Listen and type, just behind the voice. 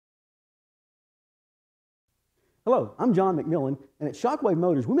Hello, I'm John McMillan, and at Shockwave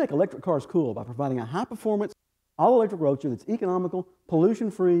Motors, we make electric cars cool by providing a high-performance, all-electric roadster that's economical,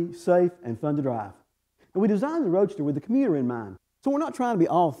 pollution-free, safe, and fun to drive. And we designed the roadster with the commuter in mind, so we're not trying to be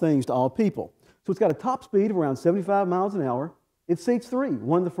all things to all people. So it's got a top speed of around 75 miles an hour. It seats 3,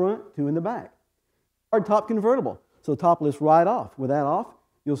 1 in the front, 2 in the back. Hard top convertible, so the top lifts right off. With that off,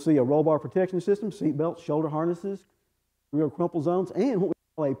 you'll see a roll bar protection system, seat belts, shoulder harnesses, rear crumple zones, and what we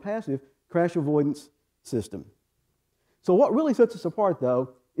call a passive crash avoidance system. So what really sets us apart,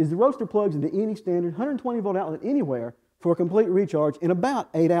 though, is the roadster plugs into any standard 120-volt outlet anywhere for a complete recharge in about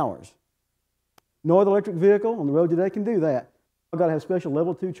 8 hours. No other electric vehicle on the road today can do that. I've got to have special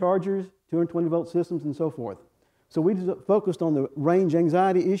level 2 chargers, 220-volt systems, and so forth. So we just focused on the range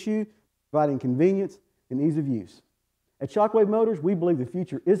anxiety issue, providing convenience and ease of use. At Shockwave Motors, we believe the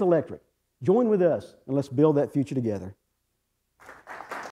future is electric. Join with us, and let's build that future together.